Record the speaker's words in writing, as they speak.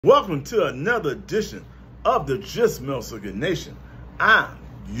Welcome to another edition of the Just Smell So Good Nation. I'm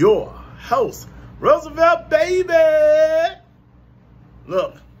your host, Roosevelt Baby.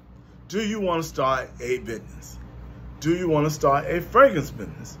 Look, do you want to start a business? Do you want to start a fragrance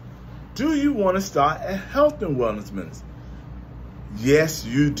business? Do you want to start a health and wellness business? Yes,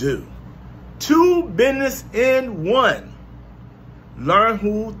 you do. Two business in one. Learn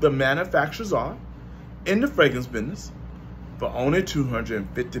who the manufacturers are in the fragrance business for only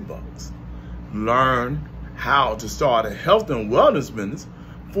 $250. Learn how to start a health and wellness business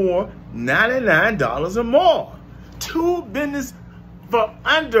for $99 or more. Two business for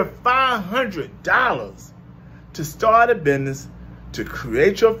under $500 to start a business, to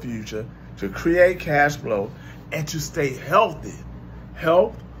create your future, to create cash flow, and to stay healthy.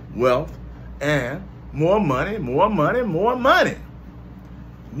 Health, wealth, and more money, more money, more money.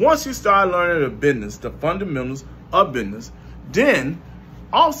 Once you start learning the business, the fundamentals of business, then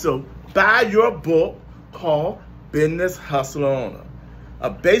also buy your book called Business Hustler Owner. A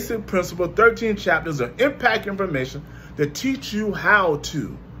basic principle, 13 chapters of impact information that teach you how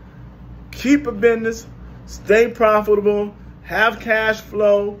to keep a business, stay profitable, have cash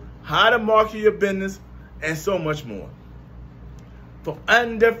flow, how to market your business, and so much more. For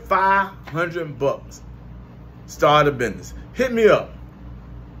under $500, start a business. Hit me up.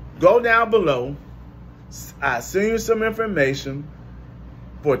 Go down below. I send you some information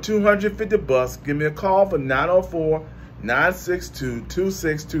for $250. Give me a call for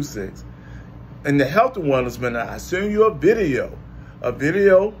 904-962-2626. In the health and wellness business, I send you a video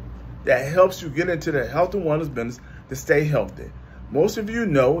that helps you get into the health and wellness business to stay healthy. Most of you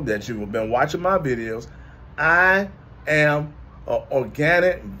know that you have been watching my videos. I am an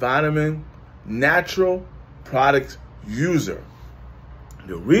organic vitamin natural product user.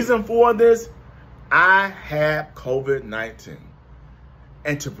 The reason for this, I had COVID-19.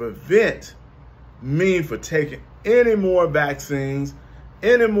 And to prevent me from taking any more vaccines,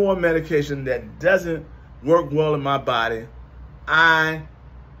 any more medication that doesn't work well in my body, I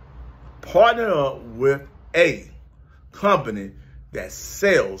partnered up with a company that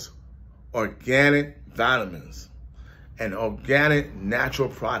sells organic vitamins and organic natural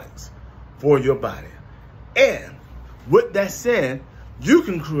products for your body. And with that said, you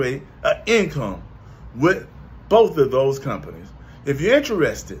can create an income with both of those companies. If you're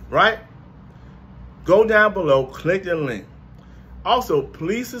interested, right? Go down below, click the link. Also,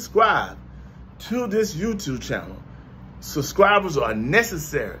 please subscribe to this YouTube channel. Subscribers are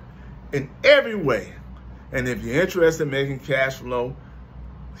necessary in every way. And if you're interested in making cash flow,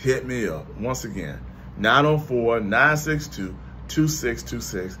 hit me up. Once again,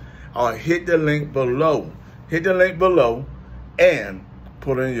 904-962-2626. Or hit the link below. Hit the link below and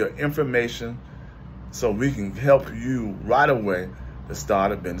put in your information so we can help you right away to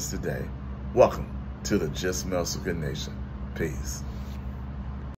start a business today. Welcome to the Just Smell So Good Nation. Peace.